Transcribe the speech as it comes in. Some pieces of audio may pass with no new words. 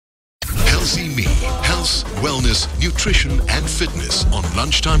Healthy Me. Health, wellness, nutrition and fitness on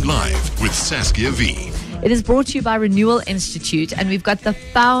Lunchtime Live with Saskia V. It is brought to you by Renewal Institute, and we've got the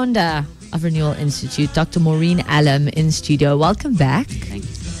founder of Renewal Institute, Dr. Maureen Allem, in studio. Welcome back.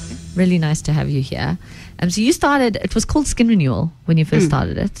 Thanks. Really nice to have you here. So you started, it was called Skin Renewal when you first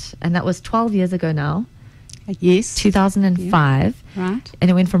started it, and that was 12 years ago now. Yes. 2005. Yeah. Right.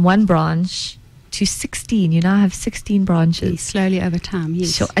 And it went from one branch to 16. You now have 16 branches. Yes, slowly over time,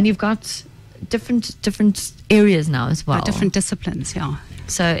 yes. Sure. And you've got different areas now as well. Different disciplines, yeah.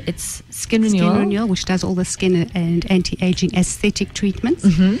 So it's Skin Renewal. Skin Renewal, which does all the skin and anti-aging aesthetic treatments.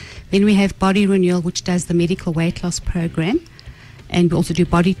 Mm-hmm. Then we have Body Renewal, which does the medical weight loss program. And we also do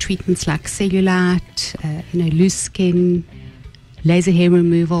body treatments like cellulite, loose skin, laser hair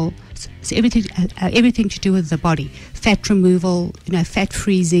removal. So everything to do with the body. Fat removal, fat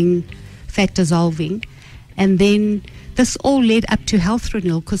freezing, fat dissolving. And then this all led up to health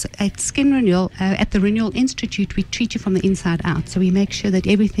renewal, because at Skin Renewal, at the Renewal Institute, we treat you from the inside out. So we make sure that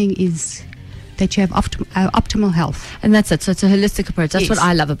everything is, that you have optimal health. And that's it. So it's a holistic approach. That's Yes. what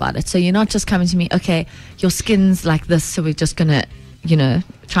I love about it. So you're not just coming to me, okay, your skin's like this, so we're just going to,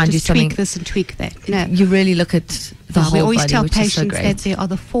 try and Just do something. tweak this and tweak that. No. You really look at the whole We always body, tell which is so patients great. that there are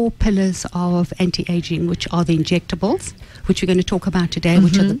the 4 pillars of anti-aging, which are the injectables, which we're going to talk about today,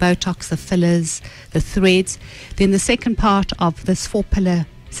 which are the Botox, the fillers, the threads. Then the second part of this 4-pillar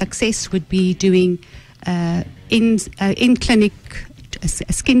success would be doing in-clinic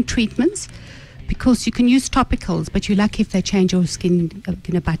skin treatments, because you can use topicals, but you're lucky if they change your skin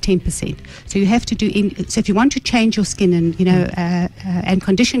by 10%. So you have to do so if you want to change your skin and and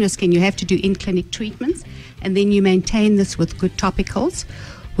condition your skin, you have to do in-clinic treatments, and then you maintain this with good topicals,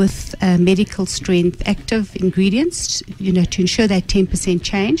 with medical strength active ingredients, to ensure that 10%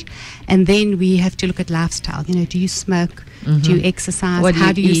 change. And then we have to look at lifestyle. Do you smoke? Do you exercise? What do How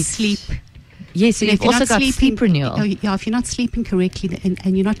you do you eat? sleep? Yes, so you've also got sleep renewal. If you're not sleeping correctly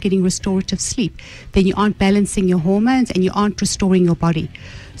and you're not getting restorative sleep, then you aren't balancing your hormones and you aren't restoring your body.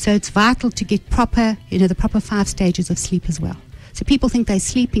 So it's vital to get proper, the proper 5 stages of sleep as well. So people think they're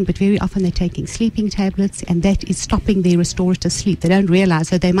sleeping, but very often they're taking sleeping tablets, and that is stopping their restorative sleep. They don't realize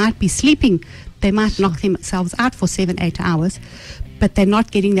that they might be sleeping, they might knock themselves out for 7-8 hours, but they're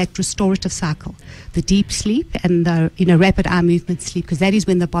not getting that restorative cycle, the deep sleep and the rapid eye movement sleep, because that is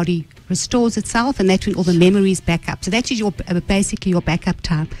when the body restores itself, and that's when all the memories back up. So that is basically your backup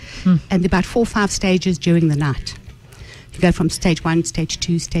time, and about 4 or 5 stages during the night. You go from stage 1, stage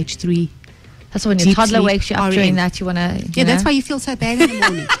 2, stage 3. That's when your deep toddler sleep, wakes you up REM. during that. You want to. Yeah, that's why you feel so bad in the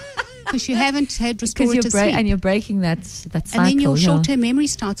morning, because you haven't had restorative sleep. And you're breaking that cycle. And then your short-term memory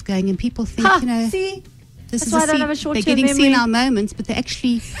starts going, and people think, see? this That's is why I don't have a short-term they're getting memory. senile moments, but they're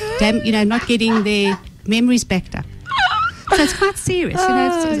actually, not getting their memories backed up. So it's quite serious.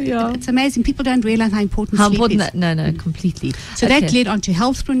 It's amazing. People don't realize how important sleep is. No, completely. So that led on to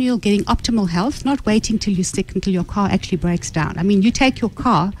health renewal, getting optimal health, not waiting till you're sick until your car actually breaks down. I mean, you take your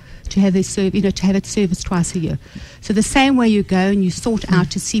car to have it to have it serviced twice a year. So the same way you go and you sort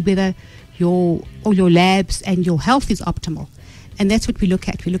out to see whether all your labs and your health is optimal. And that's what we look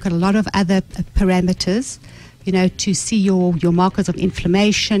at. We look at a lot of other parameters, to see your markers of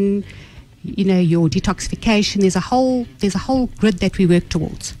inflammation, your detoxification. There's a whole grid that we work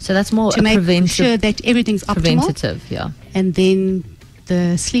towards. So that's more to make sure that everything's optimal. Preventative, yeah. And then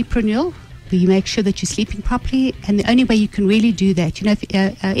the sleep renewal, we make sure that you're sleeping properly. And the only way you can really do that,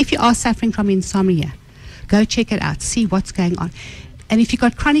 if you are suffering from insomnia, go check it out, see what's going on. And if you've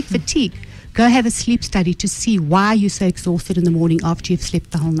got chronic fatigue, go have a sleep study to see why you're so exhausted in the morning after you've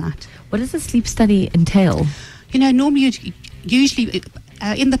slept the whole night. What does the sleep study entail? Normally, usually,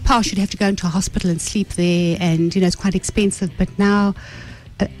 in the past, you'd have to go into a hospital and sleep there, and it's quite expensive. But now,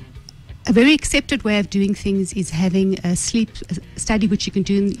 a very accepted way of doing things is having a sleep study, which you can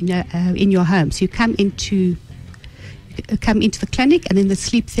do in your home. So you come into the clinic, and then the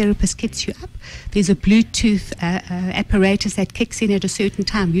sleep therapist gets you up. There's a Bluetooth apparatus that kicks in at a certain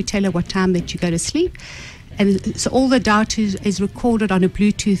time. You tell her what time that you go to sleep, and so all the data is recorded on a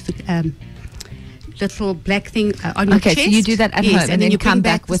Bluetooth little black thing on your chest. Okay, so you do that at home, and then you come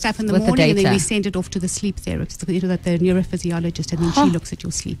back with stuff in the with morning, the data. and then we send it off to the sleep therapist, the neurophysiologist, and then she looks at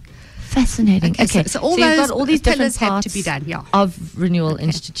your sleep. Fascinating. Okay, so all you've those got all these different pillars have parts to be done, of Renewal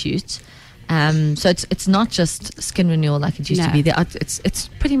Institute. So it's not just skin renewal like it used to be. It's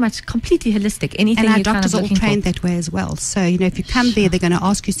pretty much completely holistic. Anything and our you're doctors kind are of all trained for. that way as well. So if you come there, they're going to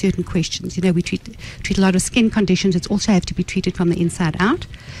ask you certain questions. We treat a lot of skin conditions. It's also have to be treated from the inside out.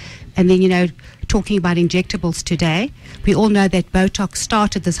 And then, talking about injectables today, we all know that Botox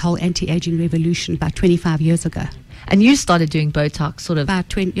started this whole anti-aging revolution about 25 years ago. And you started doing Botox sort of About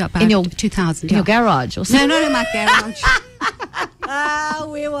 2000. in your garage or something? No, my garage.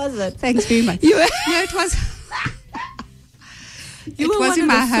 Where was it? Thanks very much. You were, It was. you were was one in of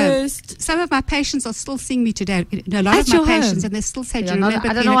my the home. first. Some of my patients are still seeing me today. A lot At of my your patients, home? and they still say, Yeah, "Do you remember?"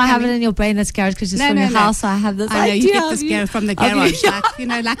 I don't know why I have it in your brain as garage because it's from your house. So I have this I know idea you get of this you- from the of you. garage,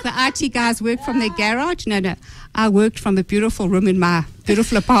 like the IT guys work from their garage. No, I worked from a beautiful room in my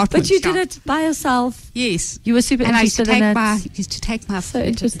beautiful apartment. But you did it by yourself. Yes. You were super And I used to interested in take it. used to take my So to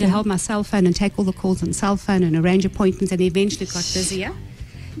interesting. hold my cell phone and take all the calls on cell phone and arrange appointments, and eventually it got busier.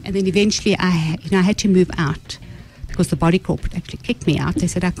 And then eventually I had to move out because the body corporate actually kicked me out. They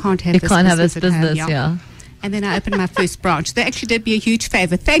said I can't have You this can't have business this at home, business, yeah. And then I opened my first branch. They actually did me a huge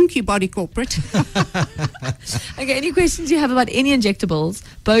favor. Thank you, body corporate. Okay, any questions you have about any injectables,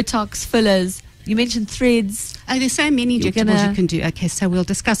 Botox, fillers? You mentioned threads. Oh, there's so many You're injectables gonna- you can do. Okay, so we'll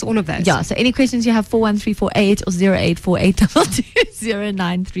discuss all of those. Yeah, so any questions you have, 41348 or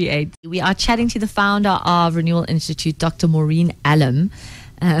 0848220938. We are chatting to the founder of Renewal Institute, Dr. Maureen Allem.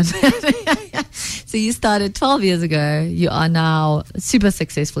 So you started 12 years ago. You are now super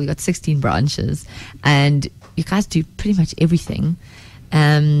successful. You got 16 branches, and you guys do pretty much everything.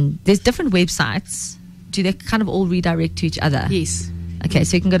 There's different websites. Do they kind of all redirect to each other? Yes. Okay,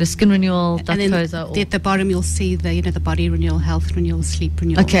 so you can go to skinrenewal.co. And then at the bottom you'll see the body renewal, health renewal, sleep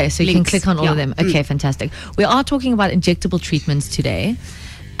renewal. Okay, so you links. can click on all of Yeah. them. Okay, fantastic. We are talking about injectable treatments today.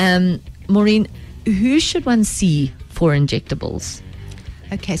 Maureen, who should one see for injectables?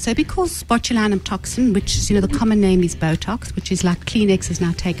 Okay, so because botulinum toxin, which is, the common name is Botox, which is like Kleenex is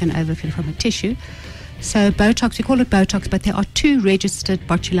now taken over from a tissue. So Botox, we call it Botox, but there are 2 registered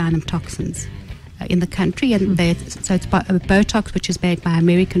botulinum toxins in the country, and so it's Botox, which is made by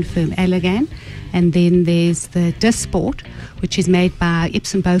American firm Allergan, and then there's the Dysport, which is made by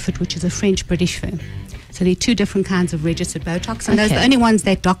Ipsen Beaufort, which is a French-British firm. So there are 2 different kinds of registered Botox, and those are the only ones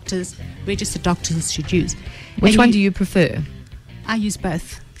that registered doctors should use. Which one do you prefer? I use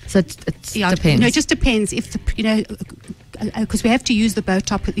both. So it depends. It just depends if because we have to use the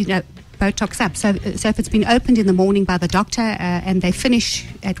Botox up. So if it's been opened in the morning by the doctor and they finish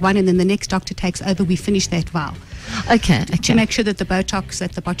at 1 and then the next doctor takes over, we finish that vial. Okay. To make sure that the Botox,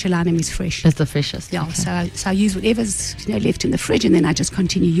 that the botulinum is fresh. It's the freshest. Yeah, Okay. so I use whatever's left in the fridge, and then I just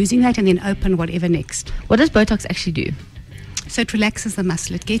continue using that and then open whatever next. What does Botox actually do? So it relaxes the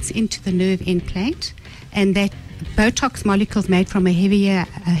muscle. It gets into the nerve end plate, and that Botox molecule is made from a heavier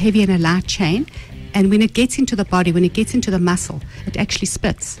and a light chain. And when it gets into the body, when it gets into the muscle, it actually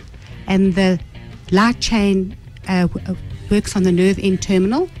splits. And the light chain works on the nerve end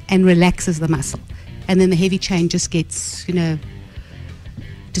terminal and relaxes the muscle. And then the heavy chain just gets,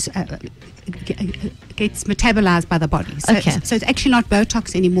 gets metabolized by the body. So, Okay. so it's actually not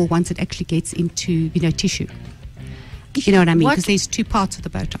Botox anymore once it actually gets into, tissue. You know what I mean? What- Because there's 2 parts of the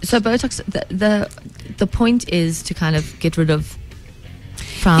Botox. So Botox, the point is to kind of get rid of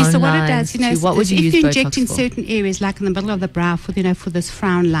frown So what it lines. does, What would you if use you Botox inject in for? certain areas, like in the middle of the brow, for this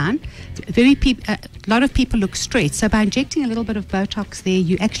frown line, a lot of people look straight. So by injecting a little bit of Botox there,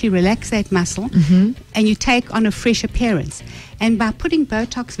 you actually relax that muscle, and you take on a fresh appearance. And by putting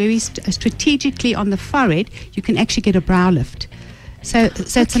Botox very strategically on the forehead, you can actually get a brow lift. So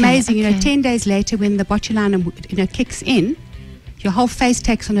it's amazing. okay. 10 days later, when the botulinum kicks in, your whole face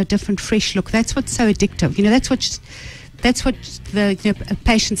takes on a different, fresh look. That's what's so addictive. That's what the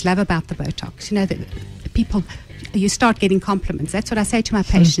patients love about the Botox. The people, you start getting compliments. That's what I say to my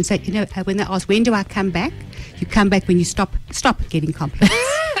patients. That when they ask, when do I come back? You come back when you stop getting compliments.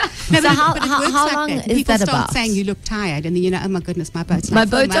 So how long that. is People that start about? saying you look tired, and then oh my goodness, my Botox. My Like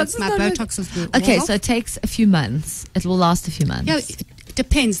 4 Botox months, is my not Botox is worn Okay, off. so it takes a few months. It will last a few months. Yeah, it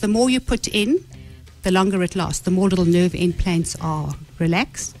depends. The more you put in, the longer it lasts. The more little nerve implants are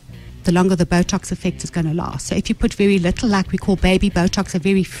relaxed, the longer the Botox effect is going to last. So if you put very little, like we call baby Botox, a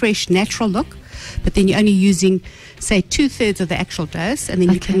very fresh, natural look, but then you're only using, say, 2/3 of the actual dose, and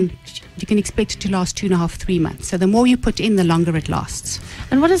then you can expect it to last 2.5, 3 months. So the more you put in, the longer it lasts.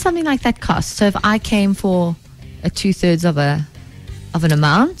 And what does something like that cost? So if I came for a 2/3 of an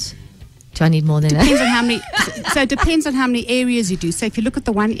amount, do I need more than that? Depends on how many. So it depends on how many areas you do. So if you look at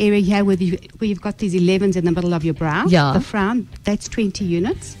the one area here where you've got these 11s in the middle of your brow, Yeah. the frown, that's 20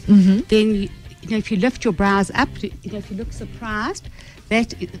 units. Mhm. Then if you lift your brows up, if you look surprised,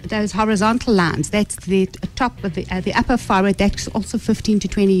 those horizontal lines, that's the top of the upper forehead. That's also 15 to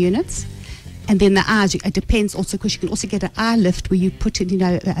 20 units. And then the eyes, it depends also, because you can also get an eye lift where you put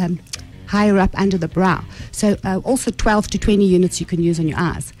in, higher up under the brow. So also 12 to 20 units you can use on your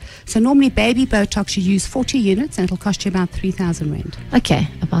eyes. So normally baby Botox you use 40 units and it'll cost you about 3,000 rand. Okay,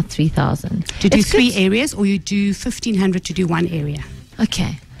 about 3,000. To do three areas, or you do 1,500 to do one area.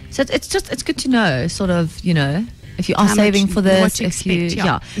 Okay. So it's good to know, sort of, you know, if you are How saving much- for this, what to if you, expect,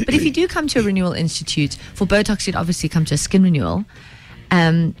 yeah. But if you do come to a Renewal Institute for Botox, you'd obviously come to a skin renewal.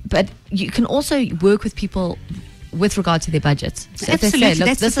 But you can also work with people with regard to their budgets. So if they say, look,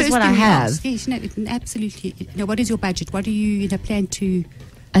 That's this the is first what I thing we have. ask. Yes, no, absolutely. You know, what is your budget? What do you plan to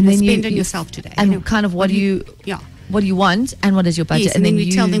And then spend on yourself today? And You know, kind of what do you want and what is your budget? Yes, and then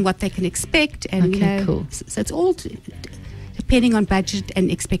we tell them what they can expect. And, Okay, cool. So it's all depending on budget and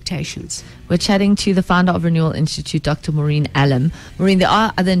expectations. We're chatting to the founder of Renewal Institute, Dr. Maureen Allem. Maureen, there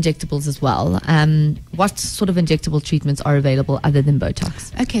are other injectables as well. What sort of injectable treatments are available other than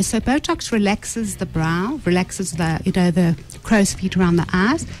Botox? Okay, so Botox relaxes the brow, relaxes the crow's feet around the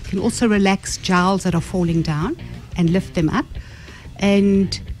eyes. It can also relax jowls that are falling down and lift them up.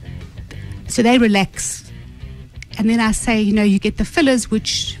 And so they relax. And then I say, you get the fillers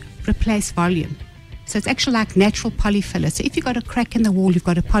which replace volume. So it's actually like natural polyfiller. So if you've got a crack in the wall, you've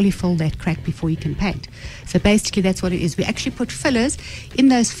got to polyfill that crack before you can paint. So basically that's what it is. We actually put fillers in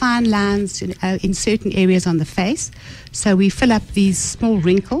those fine lines in certain areas on the face. So we fill up these small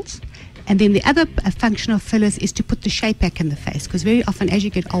wrinkles. And then the other function of fillers is to put the shape back in the face. Because very often as you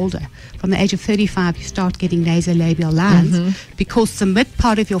get older, from the age of 35, you start getting nasolabial lines because the mid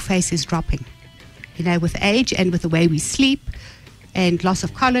part of your face is dropping. With age and with the way we sleep, and loss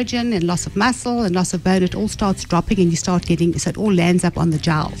of collagen and loss of muscle and loss of bone, it all starts dropping and you start getting, so it all lands up on the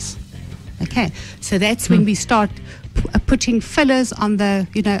jowls. Okay, so that's when we start putting fillers on the,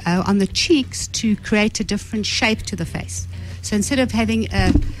 on the cheeks to create a different shape to the face. So instead of having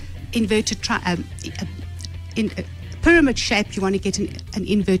a inverted pyramid shape, you want to get an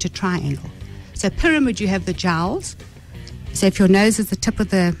inverted triangle. So pyramid, you have the jowls. So if your nose is the tip of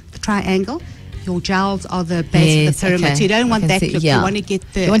the triangle, your jowls are the base of the pyramid. Okay. So you don't want that look. Yeah. You want to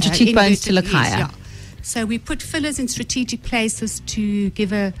get the... You want your cheekbones to look yes, higher. yeah. So we put fillers in strategic places to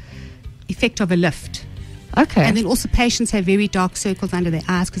give a effect of a lift. Okay. And then also patients have very dark circles under their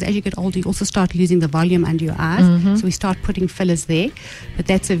eyes because as you get older, you also start losing the volume under your eyes. So we start putting fillers there. But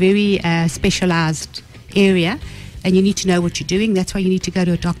that's a very specialized area. And you need to know what you're doing. That's why you need to go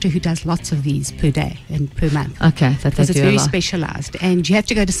to a doctor who does lots of these per day and per month. Okay, because it's very specialized. And you have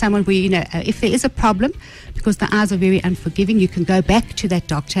to go to someone where, if there is a problem, because the eyes are very unforgiving, you can go back to that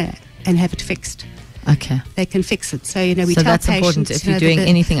doctor and have it fixed. Okay. They can fix it. So, we tell that's patients... important if you're doing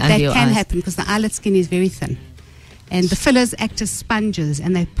anything under your eyes. That can happen because the eyelid skin is very thin. And the fillers act as sponges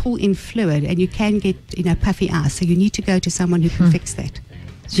and they pull in fluid and you can get, puffy eyes. So you need to go to someone who can fix that.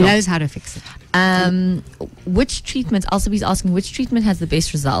 Who knows how to fix it. Which treatment, Alsabi's asking, which treatment has the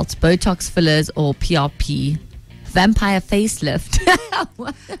best results? Botox, fillers, or PRP? Vampire facelift?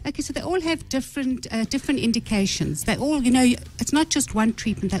 Okay, so they all have different indications. They all, it's not just one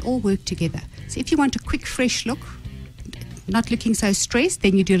treatment. They all work together. So if you want a quick, fresh look, not looking so stressed,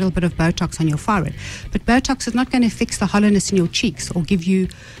 then you do a little bit of Botox on your forehead. But Botox is not going to fix the hollowness in your cheeks or give you,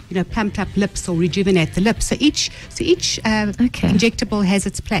 plumped up lips or rejuvenate the lips. So each injectable has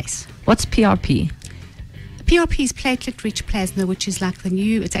its place. What's PRP? PRP is platelet-rich plasma, which is like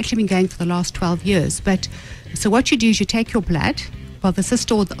it's actually been going for the last 12 years. But so what you do is you take your blood, well, the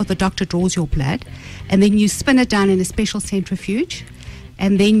sister or the doctor draws your blood, and then you spin it down in a special centrifuge,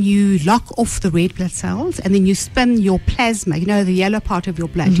 and then you lock off the red blood cells, and then you spin your plasma, the yellow part of your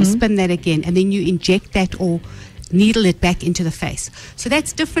blood, you spin that again, and then you inject that or needle it back into the face. So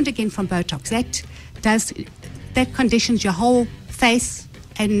that's different again from Botox. That conditions your whole face.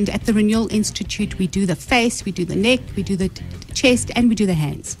 And at the Renewal Institute, we do the face, we do the neck, we do the chest, and we do the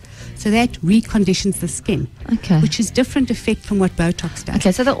hands. So that reconditions the skin, which is different effect from what Botox does.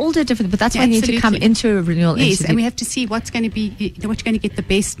 Okay, so they all do different, but that's why you need to come into a Renewal Institute. Yes, and we have to see what's going to be, what you're going to get the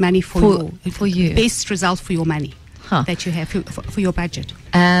best money for you, best result for your money that you have for your budget.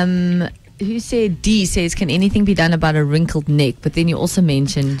 Who said D says, can anything be done about a wrinkled neck? But then you also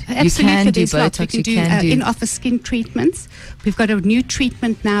mentioned absolutely, you can do Botox, we can do in-office skin treatments. We've got a new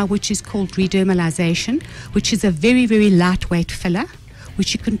treatment now which is called redermalization, which is a very, very lightweight filler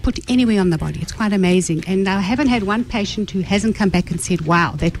which you can put anywhere on the body. It's quite amazing. And I haven't had one patient who hasn't come back and said,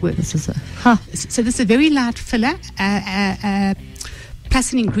 wow, that works. So this is a very light filler.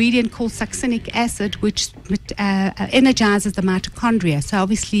 Plus an ingredient called succinic acid, which energizes the mitochondria, so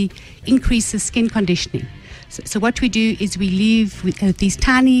obviously increases skin conditioning. So what we do is we leave these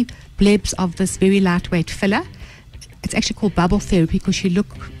tiny blebs of this very lightweight filler. It's actually called bubble therapy because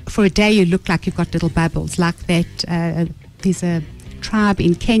for a day you look like you've got little bubbles, like that. There's a tribe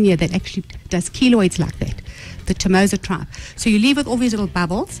in Kenya that actually does keloids like that, the Tomoza tribe. So you leave with all these little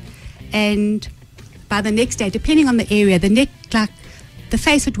bubbles, and by the next day, depending on the area, the neck, like the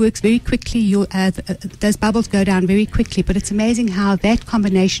face, it works very quickly. Those bubbles go down very quickly, but it's amazing how that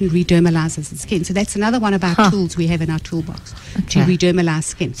combination redermalizes the skin. So that's another one of our tools we have in our toolbox to redermalize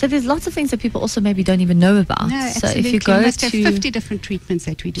skin. So there's lots of things that people also maybe don't even know about. No, so absolutely. if you go we must to have 50 different treatments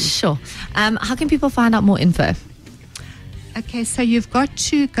that we do. Sure. How can people find out more info? Okay, so you've got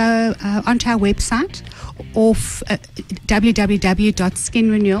to go onto our website or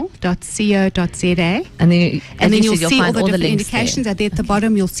www.skinrenewal.co.za, And then you'll see all find the all the different links indications there. are there at the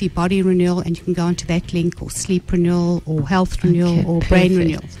bottom. You'll see body renewal, and you can go onto that link, or sleep renewal, or health renewal, or brain perfect.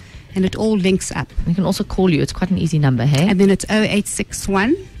 renewal, and it all links up. You can also call you. It's quite an easy number, hey? And then it's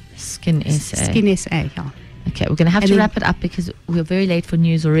 0861 Skin SA. Skin SA. Yeah. Okay, we're going to have to wrap it up because we're very late for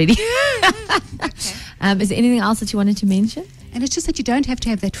news already. Is there anything else that you wanted to mention? And it's just that you don't have to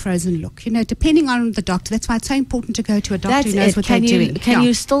have that frozen look. You know, depending on the doctor. That's why it's so important to go to a doctor who knows what they're doing. Can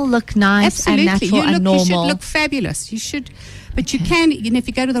you still look nice and natural and normal? You should look fabulous. You should, but you can. You know, if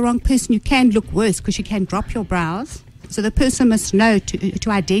you go to the wrong person, you can look worse because you can drop your brows. So the person must know to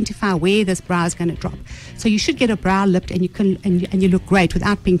identify where this brow is going to drop. So you should get a brow lift, and you can and you look great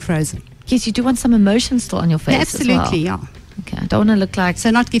without being frozen. Yes, you do want some emotion still on your face. Absolutely, as well. yeah. Okay, I don't want to look like.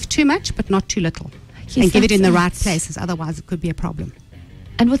 So not give too much, but not too little. Yes, and give it in the right that's- places. Otherwise, it could be a problem.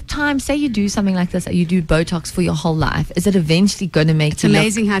 And with time, say you do something like this, you do Botox for your whole life. Is it eventually going to make It's you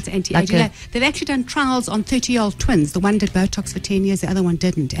amazing how it's anti-aging. like They've actually done trials on 30-year-old twins. The one did Botox for 10 years, the other one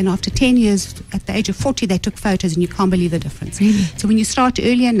didn't. And after 10 years, at the age of 40, they took photos, and you can't believe the difference. Really? So when you start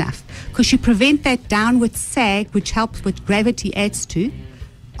early enough, because you prevent that downward sag, which helps with gravity adds to,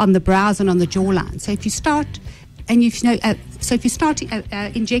 on the brows and on the jawline. So if you start, and if you start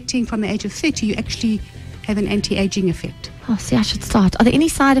injecting from the age of 30, you actually have an anti-aging effect. Oh, see, I should start. Are there any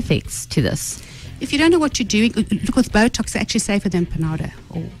side effects to this? If you don't know what you're doing, look, with Botox, it's actually safer than Panado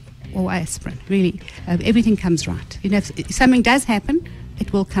or aspirin. Really, everything comes right. You know, if something does happen,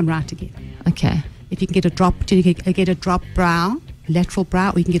 it will come right again. Okay. If you can get a drop brow, lateral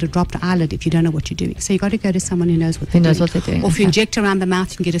brow, or you can get a dropped eyelid if you don't know what you're doing. So you've got to go to someone who knows what they're doing. Or if you inject around the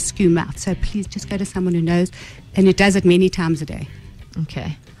mouth, you can get a skew mouth. So please just go to someone who knows, and it does it many times a day.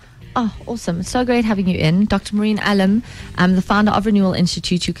 Okay. Oh, awesome. It's so great having you in. Dr. Maureen Allem, the founder of Renewal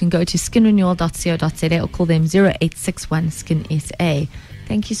Institute. You can go to skinrenewal.co.za or call them 0861 Skin SA.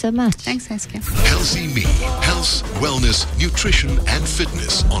 Thank you so much. Thanks, Saskia. Healthy Me, health, wellness, nutrition and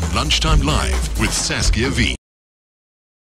fitness on Lunchtime Live with Saskia V.